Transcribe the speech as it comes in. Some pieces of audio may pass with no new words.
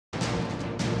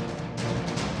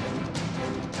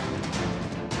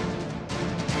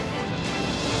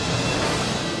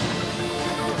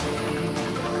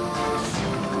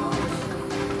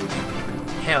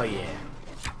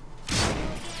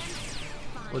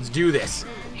Let's do this.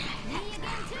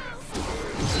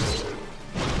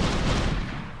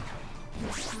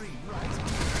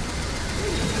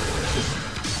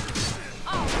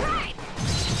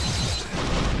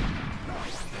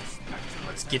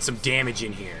 Let's get some damage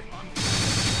in here.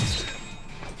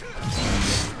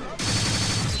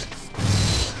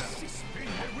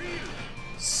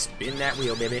 Spin that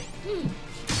wheel, baby.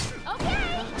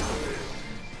 Okay.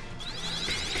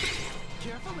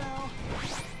 Careful now.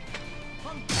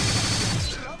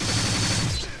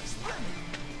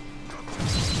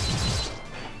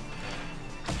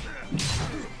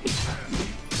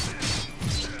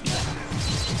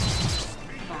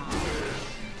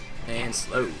 And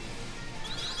slow.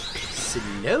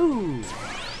 Slow.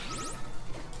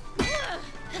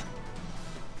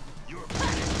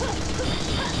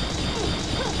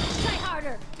 Try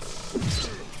harder.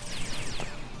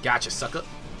 Gotcha, sucker.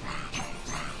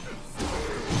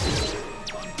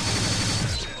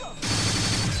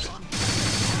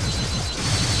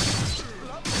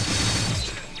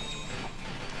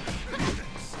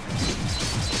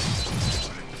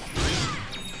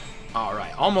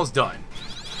 Alright, almost done.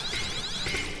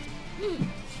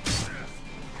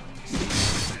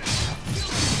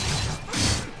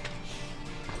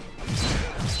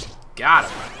 Got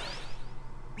him.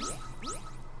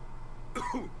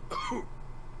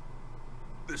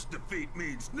 This defeat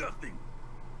means nothing.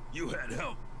 You had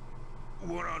help.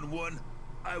 One-on-one,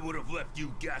 I would have left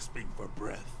you gasping for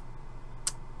breath.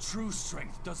 True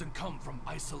strength doesn't come from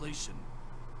isolation.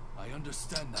 I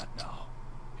understand that now.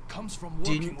 It comes from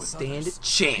working Didn't with stand others, a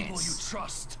chance. people you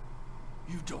trust.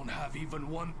 You don't have even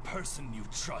one person you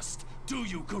trust, do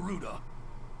you, Garuda?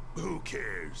 Who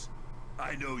cares?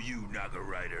 I know you, Naga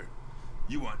Rider.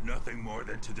 You want nothing more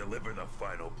than to deliver the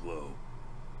final blow.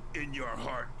 In your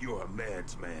heart, you're a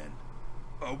man's man.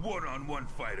 A one-on-one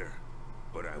fighter.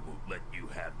 But I won't let you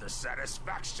have the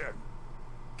satisfaction.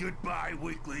 Goodbye,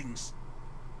 weaklings.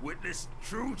 Witness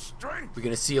true strength. We're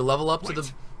gonna see a level up to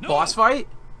the boss fight?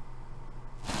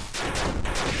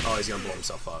 Oh, he's gonna blow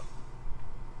himself up.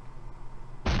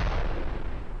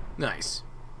 Nice.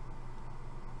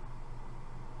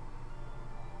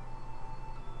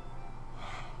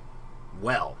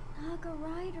 Well. Naga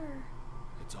Rider.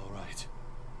 It's all right.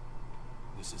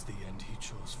 This is the end he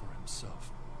chose for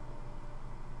himself.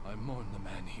 I mourn the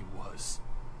man he was,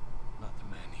 not the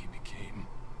man he became.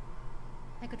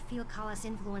 I could feel Kala's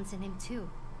influence in him too.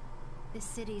 This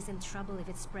city is in trouble if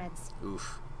it spreads.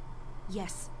 Oof.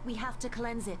 Yes, we have to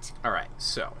cleanse it. Alright,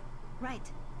 so.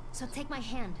 Right. So take my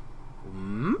hand.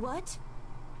 What?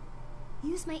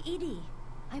 Use my ED.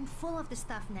 I'm full of the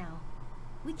stuff now.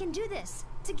 We can do this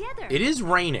together. It is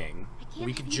raining. I can't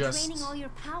We could have you just draining all your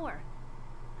power.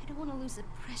 I don't want to lose a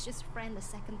precious friend a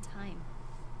second time.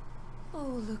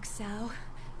 Oh, look, Sao.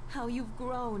 How you've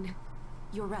grown.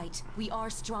 You're right. We are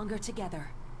stronger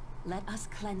together. Let us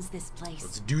cleanse this place.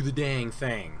 Let's do the dang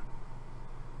thing.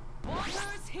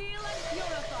 Waters heal and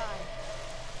purify.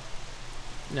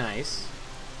 Nice.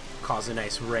 Cause a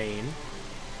nice rain.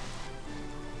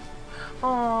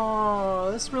 Oh,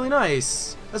 that's really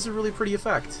nice. That's a really pretty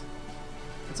effect.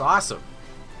 That's awesome.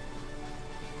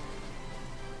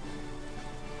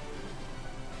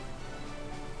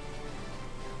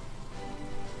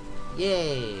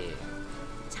 Yay.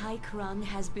 Tai Krung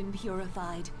has been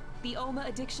purified. The Oma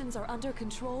addictions are under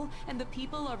control, and the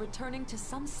people are returning to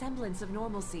some semblance of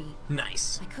normalcy.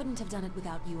 Nice. I couldn't have done it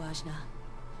without you, Ajna.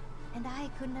 And I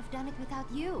couldn't have done it without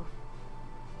you.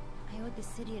 I owed the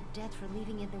city a debt for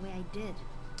leaving it the way I did.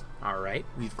 Alright,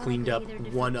 we've I cleaned thought I up could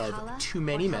either one defeat of Kala too or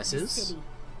many help the messes. city.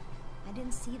 I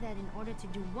didn't see that in order to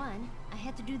do one, I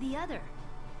had to do the other.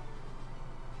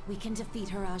 We can defeat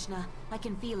her, Ajna. I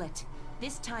can feel it.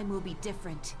 This time will be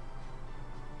different.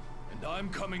 And I'm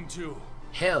coming too.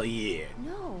 Hell yeah.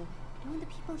 No, don't the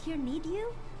people here need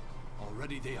you?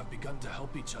 Already they have begun to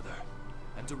help each other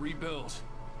and to rebuild.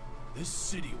 This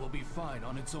city will be fine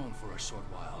on its own for a short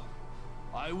while.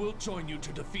 I will join you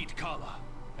to defeat Kala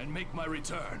and make my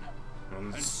return.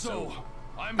 And so,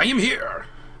 I am here.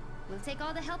 We'll take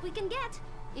all the help we can get,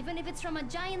 even if it's from a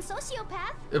giant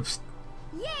sociopath. Oops.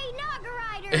 Yay, Naga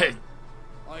Rider!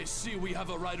 I see we have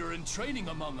a rider in training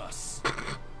among us.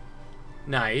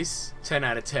 Nice. 10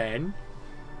 out of 10.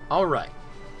 Alright.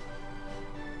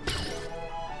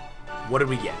 What did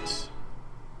we get?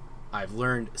 I've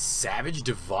learned Savage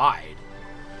Divide.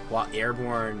 While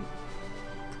airborne...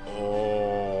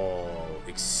 Oh...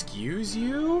 Excuse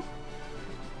you?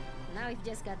 Now we've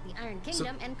just got the Iron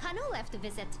Kingdom and Kanu left to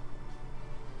visit.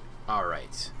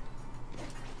 Alright.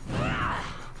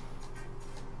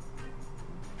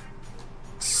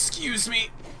 Excuse me.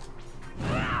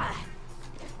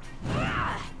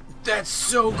 That's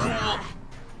so cool.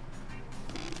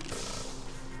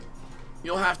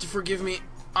 You'll have to forgive me.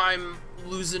 I'm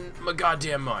losing my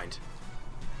goddamn mind.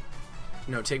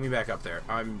 No, take me back up there.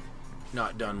 I'm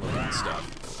not done looking at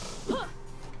stuff.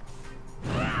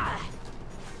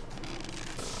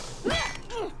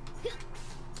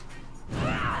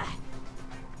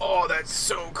 Oh, that's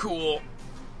so cool.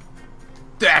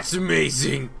 That's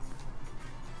amazing.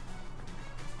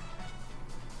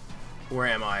 Where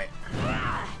am I?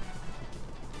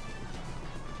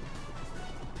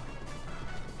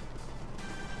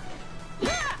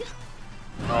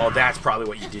 Oh, that's probably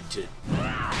what you did to...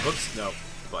 Whoops, no.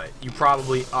 But you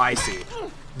probably... I see.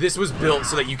 This was built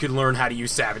so that you could learn how to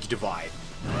use Savage Divide.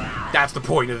 That's the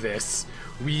point of this.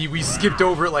 We skipped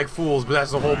over it like fools, but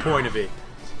that's the whole point of it.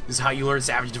 This is how you learn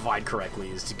Savage Divide correctly,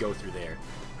 is to go through there.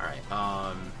 Alright,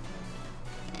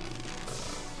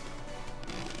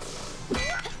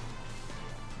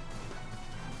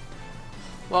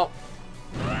 well,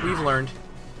 we've learned,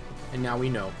 and now we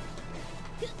know.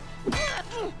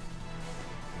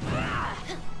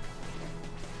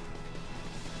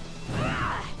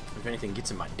 If anything gets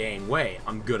in my dang way,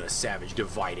 I'm gonna Savage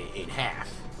Divide it in half.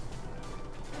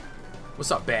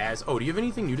 What's up, Baz? Oh, do you have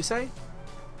anything new to say?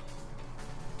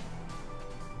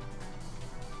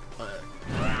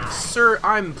 Sir,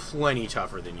 I'm plenty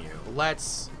tougher than you. Let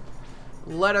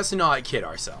us not kid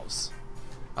ourselves.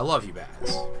 I love you,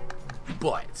 Baz.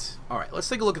 But, alright, let's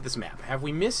take a look at this map. Have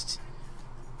we missed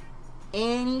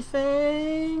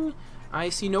anything? I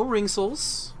see no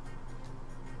ringsels.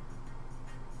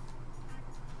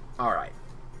 Alright.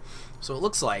 So it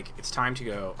looks like it's time to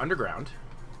go underground.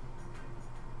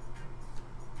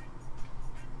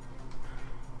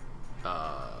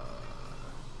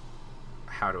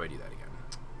 How do I do that again?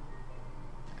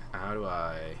 How do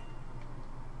I...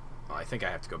 Oh, I think I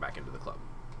have to go back into the club.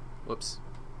 Whoops.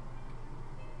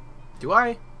 Do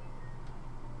I?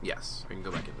 Yes, I can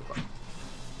go back into the club.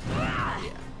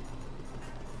 Yeah.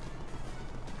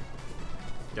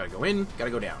 Gotta go in, gotta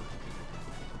go down.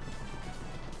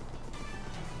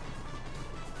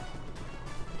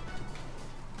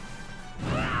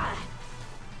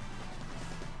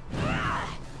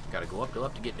 Gotta go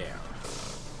up to get down.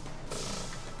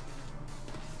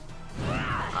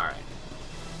 Alright.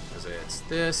 Because it's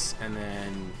this, and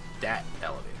then that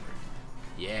elevator.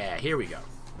 Yeah, here we go.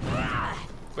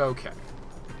 Okay.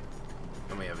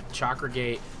 Then we have a chakra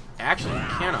gate. Actually,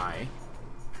 can I?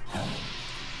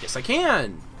 Yes, I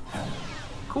can!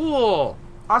 Cool!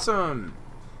 Awesome!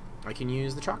 I can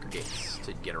use the chakra gates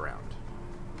to get around.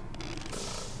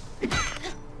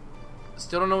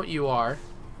 Still don't know what you are.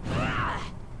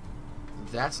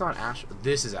 That's not Ash...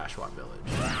 This is Ashwat Village.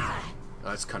 Oh,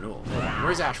 that's Kanul. Hold on.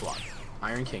 Where's Ashwat?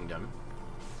 Iron Kingdom.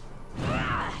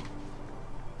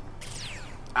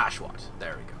 Ashwat.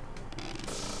 There we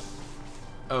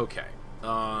go. Okay.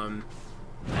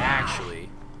 Actually,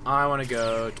 I want to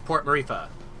go to Port Marifa.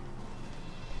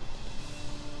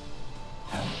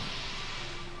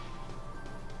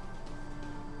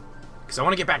 Because I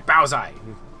want to get back Baozai.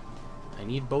 I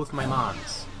need both my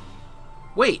moms.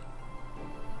 Wait!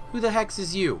 Who the hex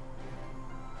is you?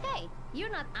 Hey, you're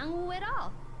not Angwu at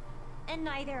all. And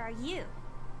neither are you.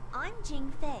 I'm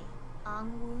Jing Fei,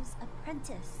 Angwu's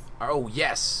apprentice. Oh,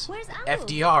 yes. Where's Angwu?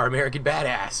 FDR, American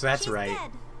Badass. That's She's right.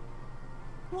 Dead.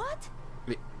 What?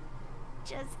 Me-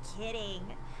 Just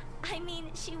kidding. I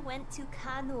mean, she went to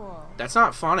Kanul. That's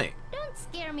not funny. Don't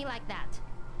scare me like that.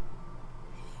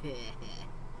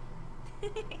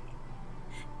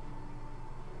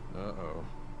 Uh-oh.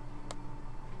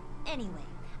 Anyway,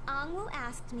 Angwu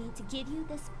asked me to give you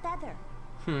this feather.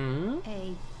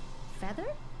 A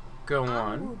feather? Go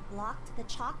on. Angwu blocked the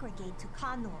chakra gate to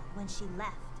Kanul when she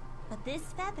left. But this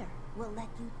feather will let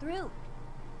you through.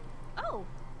 Oh,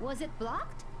 was it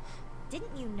blocked?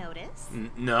 Didn't you notice?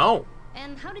 No.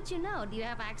 And how did you know? Do you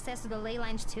have access to the ley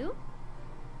lines too?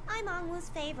 I'm Angwu's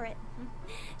favorite.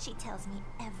 She tells me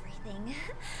everything.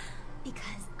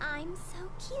 Because I'm so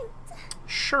cute.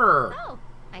 Sure. Oh,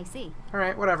 I see.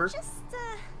 Alright, whatever. Just,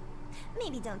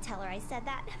 maybe don't tell her I said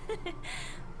that.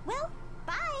 Well,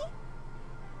 bye.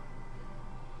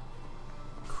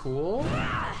 Cool.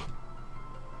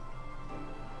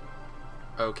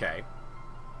 Okay.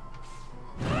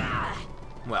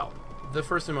 Well, the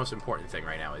first and most important thing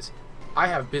right now is I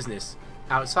have business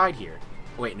outside here.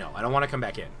 Wait, no, I don't want to come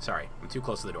back in. Sorry, I'm too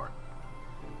close to the door.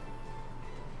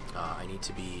 I need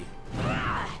to be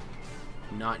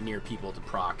not near people to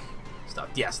proc stuff.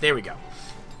 Yes, there we go.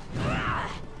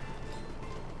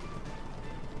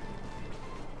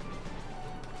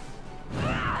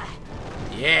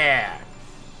 Yeah.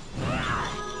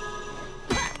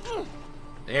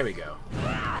 There we go.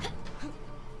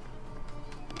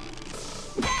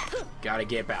 Gotta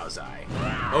get Baozai.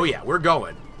 Oh yeah, we're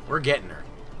going. We're getting her.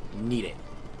 Need it.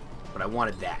 But I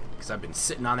wanted that, because I've been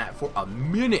sitting on that for a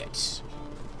minute.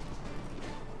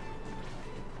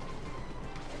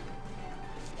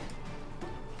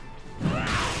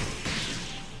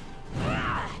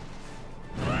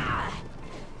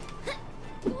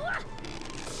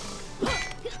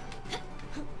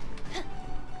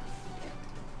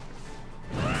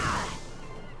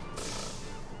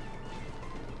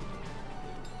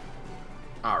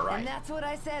 Alright. And that's what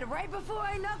I said right before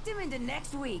I knocked him into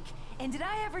next week. And did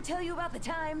I ever tell you about the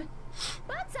time?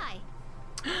 Bonsai!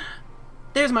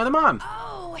 There's my other mom.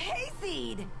 Oh,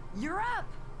 Hayseed! You're up!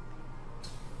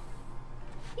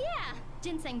 Yeah,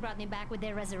 Ginseng brought me back with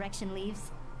their resurrection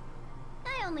leaves.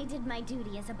 I only did my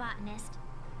duty as a botanist.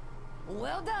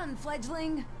 Well done,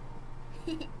 fledgling.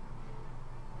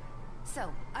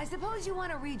 So, I suppose you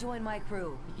want to rejoin my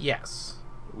crew. Yes.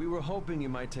 We were hoping you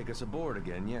might take us aboard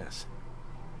again, yes.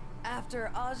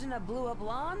 After Ajna blew up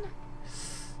Lon?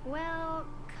 Well,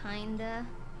 kinda.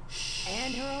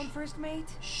 And her own first mate?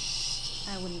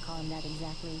 I wouldn't call him that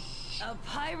exactly. A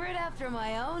pirate after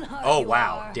my own heart. Oh you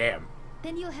wow, are. damn.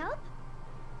 Then you'll help?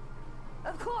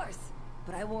 Of course.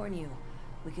 But I warn you,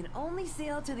 we can only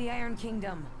sail to the Iron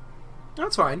Kingdom.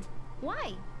 That's fine.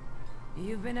 Why?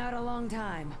 You've been out a long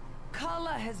time.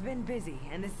 Kala has been busy,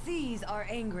 and the seas are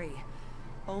angry.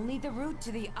 Only the route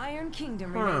to the Iron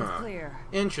Kingdom remains clear.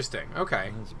 Interesting.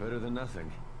 Okay. That's better than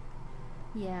nothing.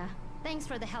 Yeah. Thanks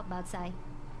for the help, Baozai.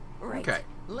 Right. Okay.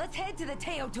 Let's head to the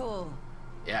Teotul.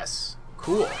 Yes.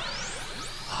 Cool.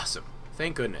 Awesome.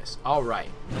 Thank goodness. All right.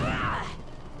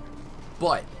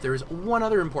 But there's one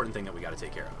other important thing that we got to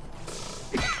take care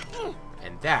of.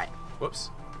 And that,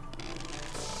 whoops,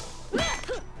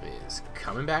 is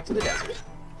coming back to the desert.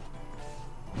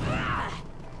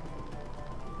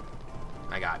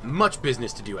 I got much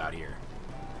business to do out here.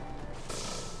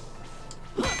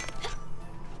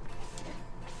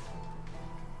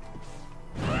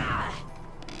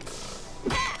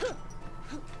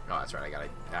 Oh, that's right. I gotta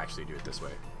actually do it this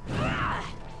way.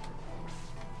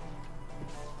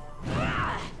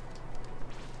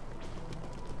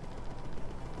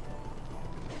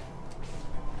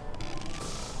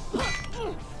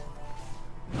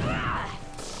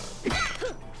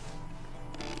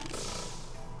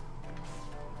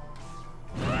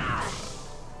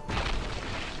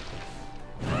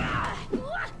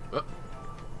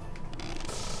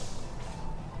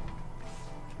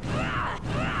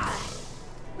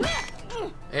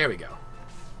 There we go.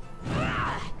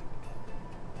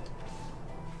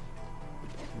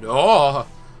 No,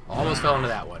 almost fell into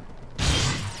that one.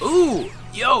 Ooh,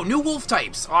 yo, new wolf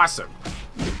types, awesome.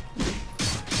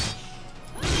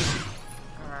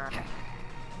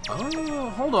 Oh,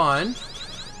 hold on.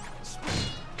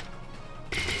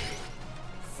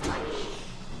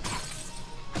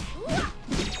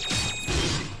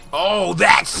 Oh,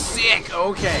 that's sick.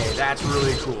 Okay, that's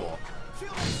really cool.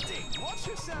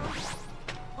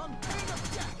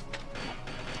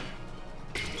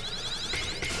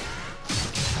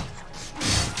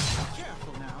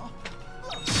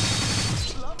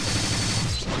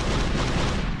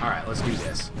 Alright, let's do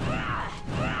this.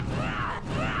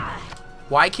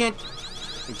 Why can't...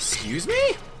 Excuse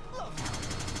me?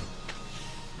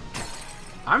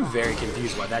 I'm very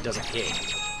confused why that doesn't hit.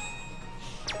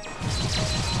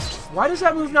 Why does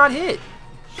that move not hit?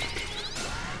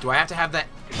 Do I have to have that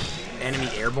enemy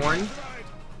airborne?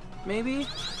 Maybe?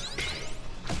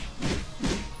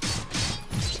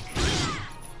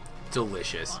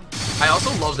 Delicious. I also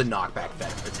love the knockback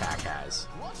that attack has.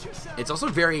 It's also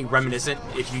very reminiscent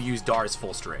if you use Dar's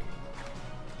full string.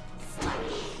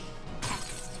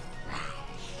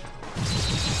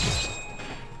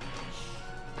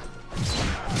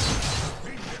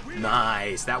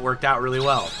 Nice, that worked out really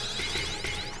well.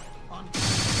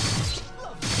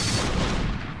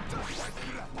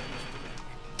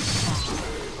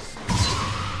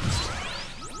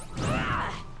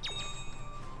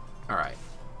 Alright.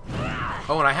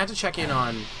 Oh, and I had to check in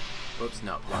on... Oops,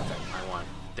 no, wrong thing. I want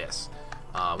this.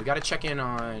 We gotta check in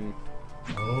on...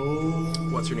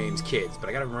 What's her name's kids, but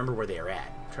I gotta remember where they are at.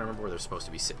 I'm trying to remember where they're supposed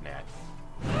to be sitting at.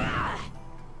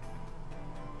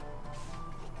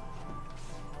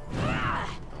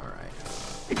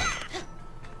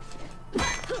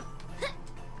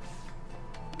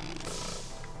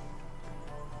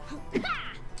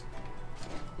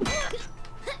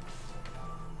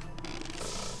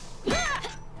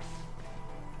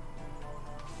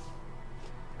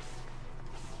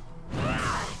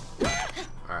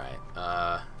 Alright.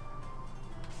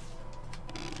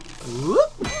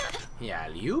 Whoop. Yeah,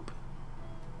 loop.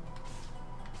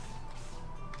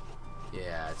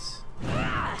 Yeah, it's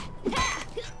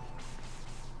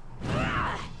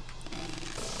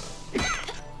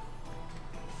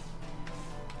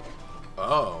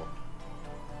Oh.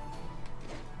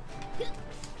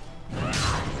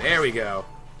 There we go.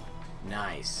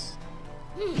 Nice.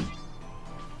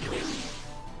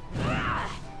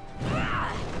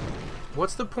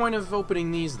 What's the point of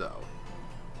opening these, though?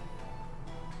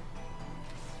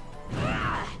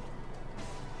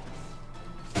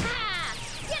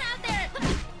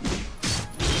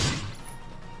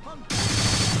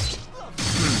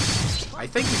 I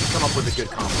think we can come up with a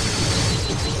good combo.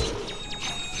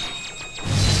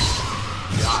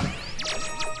 Got it.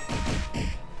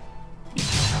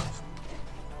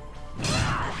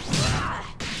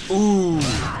 Ooh.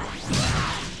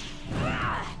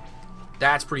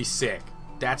 That's pretty sick.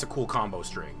 That's a cool combo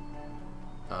string.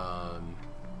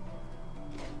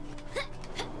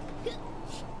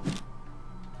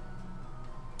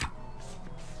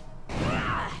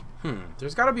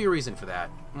 There's gotta be a reason for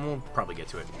that. We'll probably get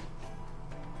to it.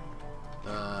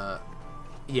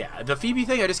 Yeah, the Phoebe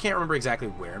thing, I just can't remember exactly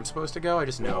where I'm supposed to go. I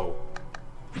just know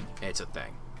it's a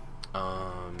thing.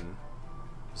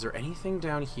 Is there anything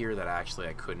down here that actually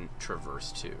I couldn't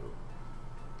traverse to?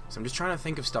 So I'm just trying to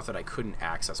think of stuff that I couldn't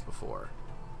access before.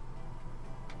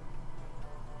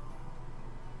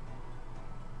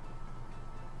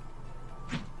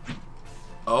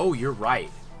 Oh, you're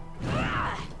right.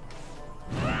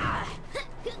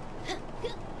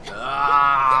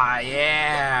 Ah,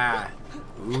 yeah.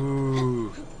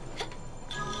 Ooh.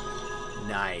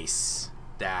 Nice.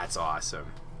 That's awesome.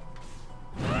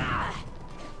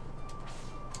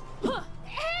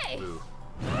 Hey! Ooh.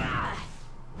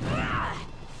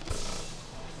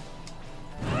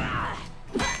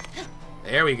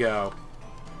 There we go.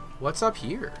 What's up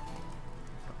here?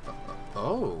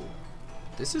 Oh.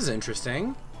 This is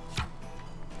interesting.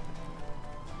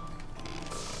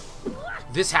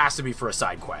 This has to be for a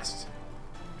side quest.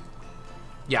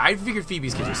 Yeah, I figured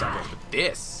Phoebe's kids were side quests, but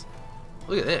this...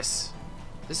 Look at this.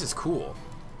 This is cool.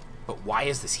 But why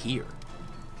is this here?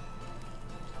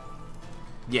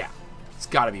 Yeah, it's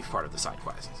got to be part of the side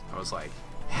quest. I was like,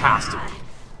 has to be.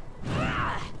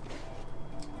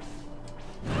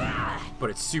 But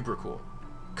it's super cool.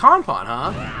 Compon,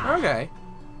 huh? Okay.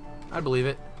 I believe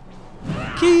it.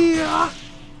 Kia!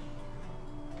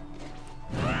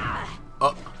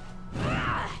 Oh.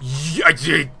 Yeah,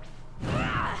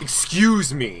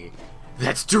 excuse me.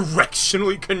 That's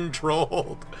directionally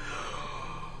controlled.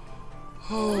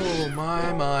 Oh,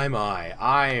 my.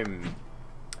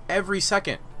 Every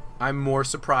second, I'm more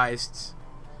surprised.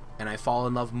 And I fall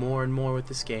in love more and more with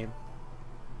this game.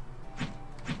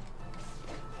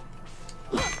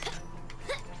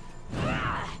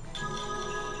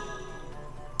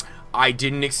 I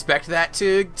didn't expect that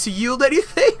to yield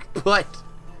anything, but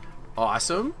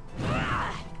awesome.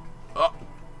 Oh.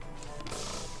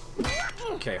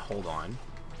 Okay, hold on.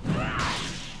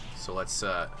 So let's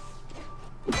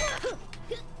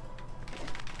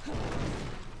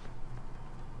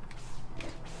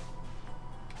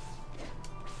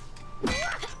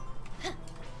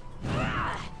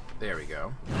there we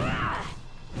go.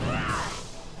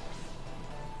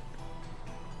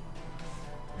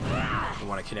 We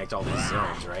want to connect all these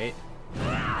zones, right?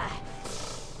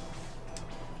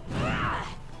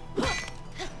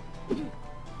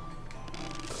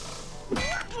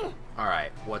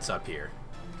 Alright, what's up here?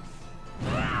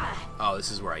 Oh,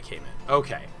 this is where I came in.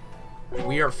 Okay.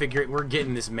 We're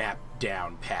getting this map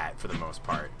down pat for the most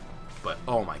part. But,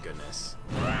 oh my goodness.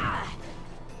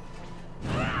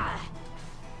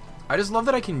 I just love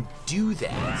that I can do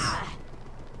that.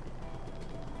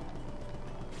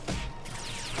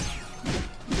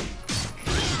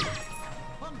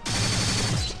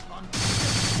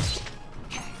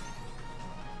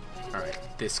 Alright,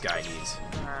 this guy needs...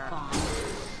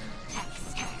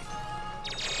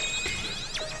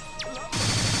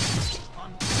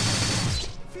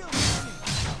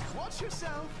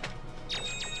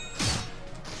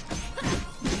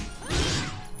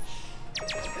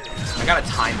 I gotta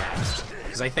time that,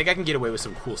 because I think I can get away with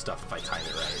some cool stuff if I time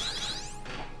it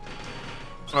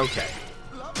right. Okay.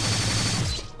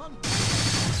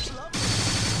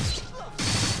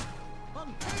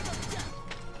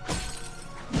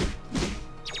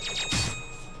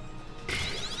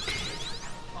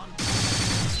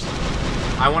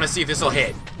 I want to see if this will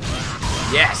hit.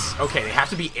 Yes. Okay, they have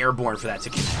to be airborne for that to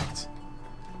connect.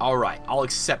 Alright, I'll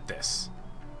accept this.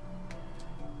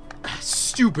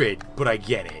 Stupid, but I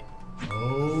get it.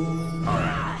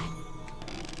 Alright.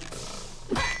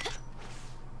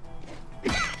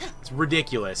 It's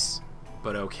ridiculous,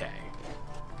 but okay.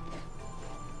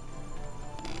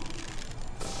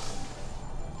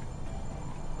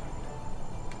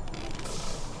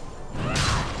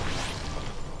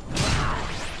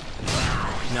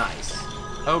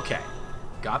 Okay.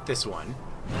 Got this one.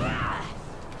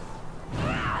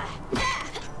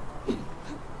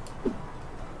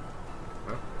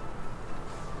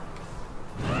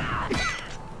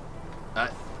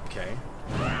 Okay.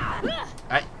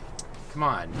 Come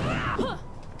on.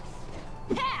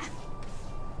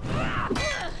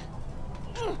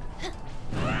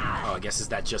 Oh, I guess is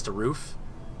that just a roof?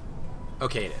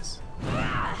 Okay, it is.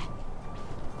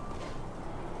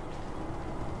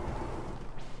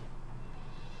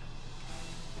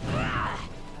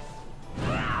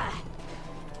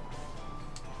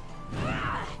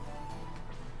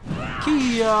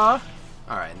 Kia!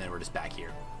 Alright, and then we're just back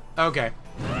here. Okay.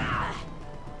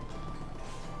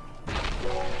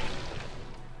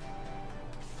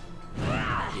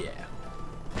 Yeah.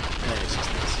 And it's just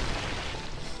this.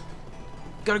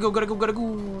 Gotta go, gotta go, gotta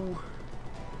go!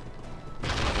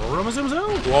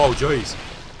 Whoa, jeez.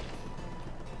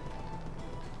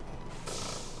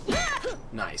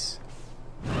 Nice.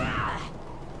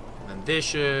 And then this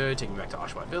should take me back to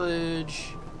Oshawott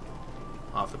Village.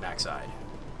 Off the backside.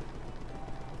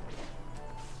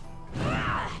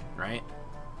 Right?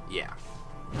 Yeah.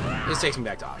 This takes me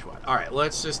back to Oshawott. Alright,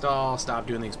 let's just all stop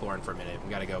doing the exploring for a minute. We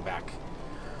gotta go back.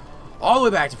 All the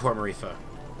way back to Port Marifa.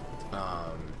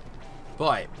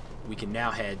 But we can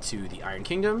now head to the Iron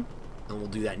Kingdom. And we'll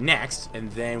do that next.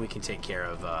 And then we can take care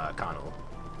of Connell.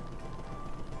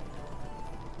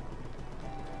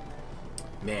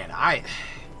 Man,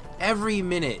 every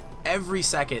minute, every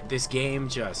second, this game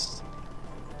just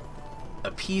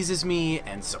appeases me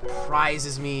and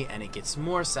surprises me, and it gets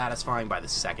more satisfying by the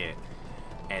second.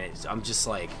 And I'm just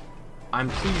like, I'm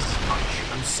pleased as much.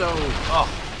 I'm so,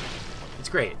 it's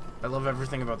great. I love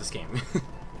everything about this game.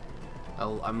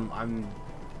 I'm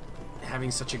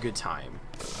having such a good time.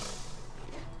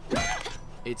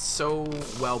 It's so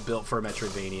well built for a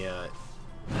Metroidvania.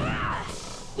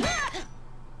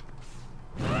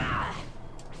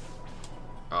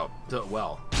 Oh,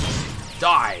 well.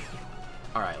 Die!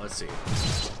 Alright, let's see.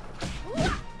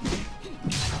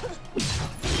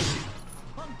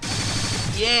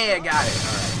 Yeah, got it.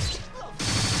 Alright.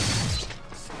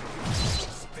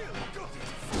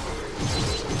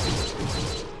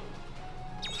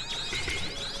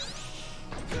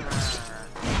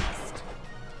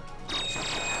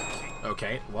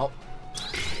 Okay, well.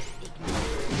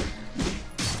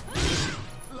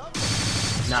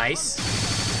 Nice.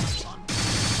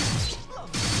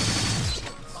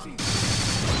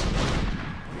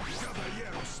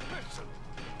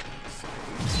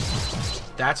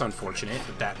 That's unfortunate,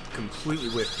 but that completely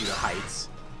whiffed you to heights.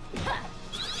 Have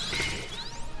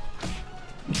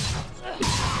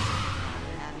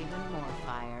even more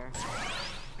fire.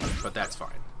 But that's fine.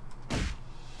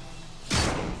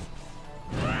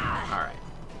 Alright.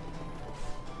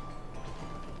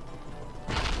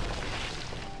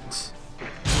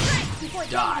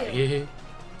 Die.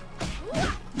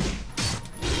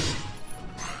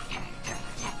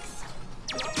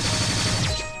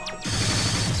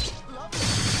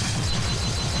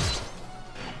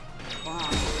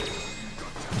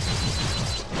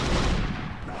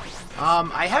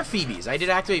 I have Phoebe's. I did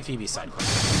activate Phoebe's side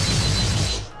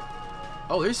quest.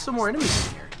 Oh, there's some more enemies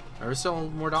in here. There's still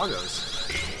more doggos.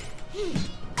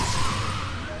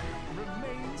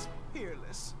 Remains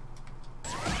peerless.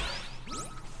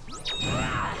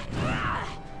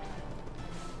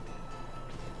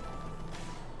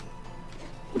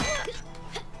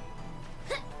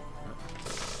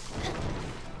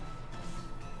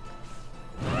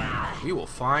 We will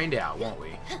find out, won't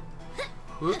we?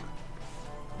 Whoop.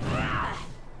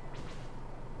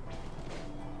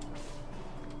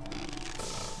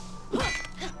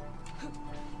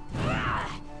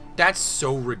 That's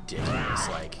so ridiculous,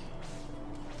 like.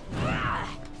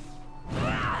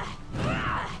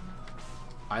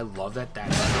 I love that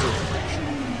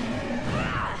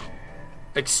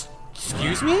that's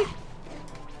excuse me?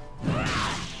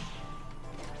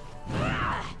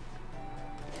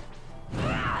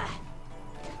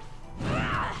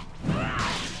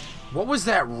 What was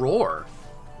that roar?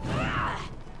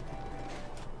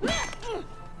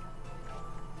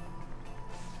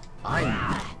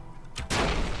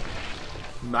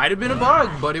 Might have been a bug,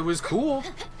 but it was cool.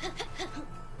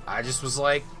 I just was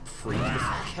like, freak the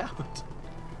fuck out.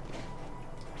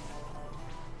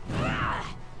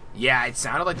 Yeah, it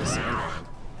sounded like the sandworm.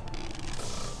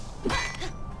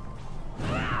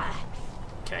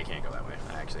 Okay, I can't go that way.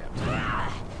 I actually have to.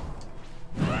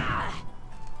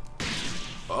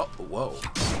 Oh, whoa.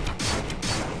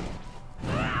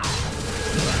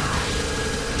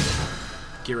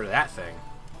 Get rid of that thing.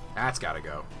 That's gotta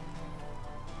go.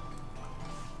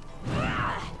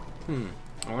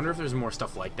 I wonder if there's more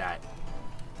stuff like that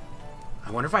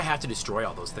I wonder if I have to destroy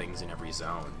all those things in every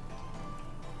zone.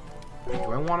 Do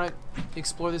I want to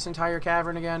explore this entire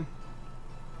cavern again?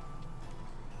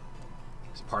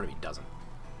 Because part of me doesn't.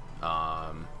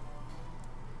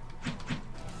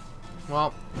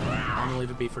 Well, I'm gonna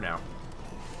leave it be for now.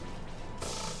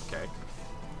 Okay.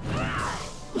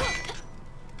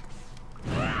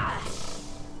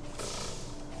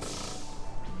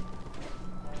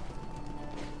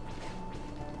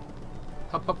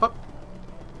 Hup, hup, hup.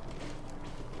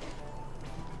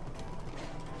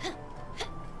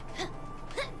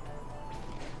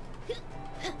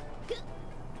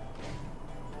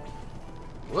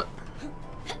 What?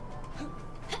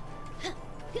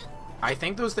 I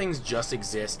think those things just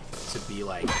exist to be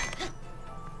like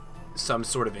some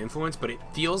sort of influence, but it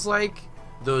feels like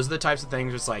those are the types of things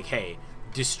where it's like, hey,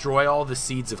 destroy all the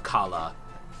seeds of Kala,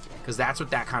 because that's what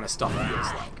that kind of stuff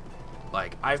feels like.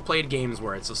 Like, I've played games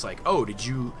where it's just like, oh, did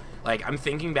you, like, I'm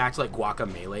thinking back to like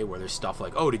Guacamelee where there's stuff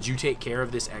like, oh, did you take care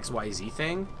of this XYZ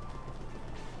thing?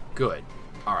 Good.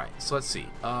 Alright, so let's see.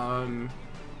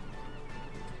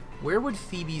 Where would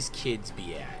Phoebe's kids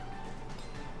be at?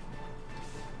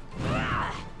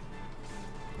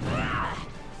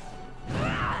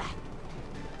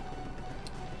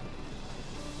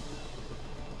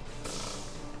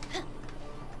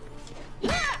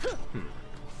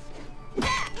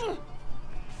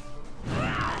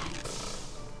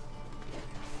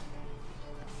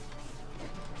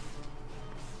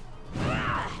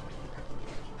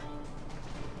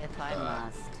 If I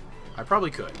must. I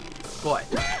probably could, but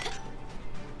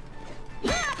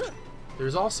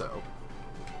there's also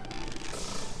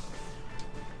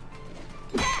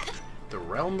the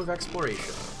realm of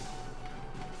exploration.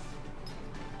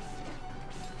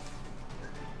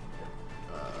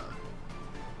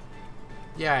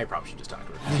 Yeah, I probably should just talk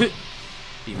to her.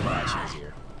 Be much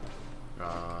easier.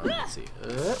 Let's see.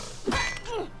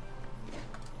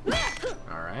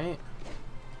 Alright.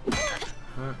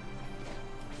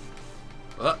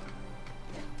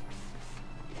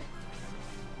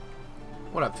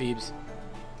 What up, Phoebes?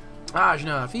 Ah,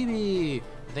 Jana, Phoebe!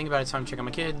 I think about it, time to check on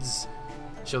my kids.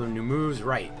 Show them new moves.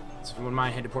 Right. So when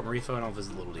mine head to Port Marifo and I'll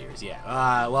visit the Little Deers.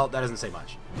 Yeah. Well, that doesn't say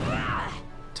much.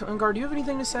 Tungar, do you have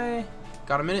anything to say?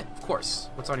 Got a minute? Of course.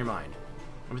 What's on your mind?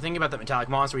 I'm thinking about that metallic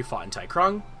monster we fought in Tai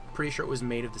Krung. Pretty sure it was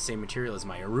made of the same material as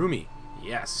my Arumi.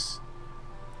 Yes.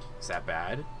 Is that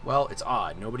bad? Well, it's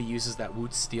odd. Nobody uses that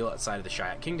Wootz steel outside of the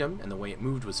Shyak Kingdom, and the way it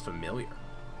moved was familiar.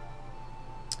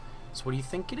 So what do you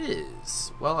think it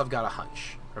is? Well, I've got a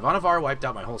hunch. Ravanavar wiped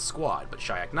out my whole squad, but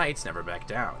Shyak Knights never backed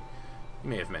down. You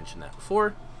may have mentioned that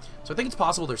before. So I think it's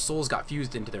possible their souls got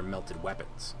fused into their melted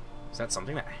weapons. Is that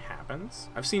something that happens?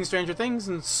 I've seen stranger things,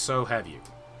 and so have you.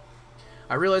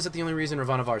 I realized that the only reason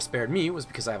Ravanavar spared me was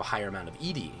because I have a higher amount of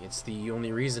ED. It's the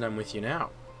only reason I'm with you now.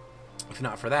 If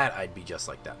not for that, I'd be just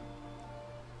like them.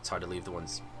 It's hard to leave the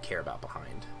ones you care about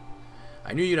behind.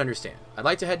 I knew you'd understand. I'd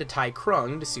like to head to Tai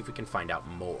Krung to see if we can find out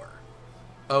more.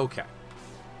 Okay.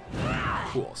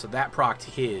 Cool. So that procced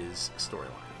his storyline.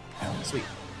 Sweet.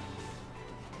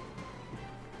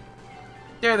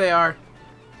 There they are.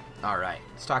 Alright,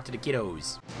 let's talk to the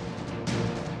kiddos.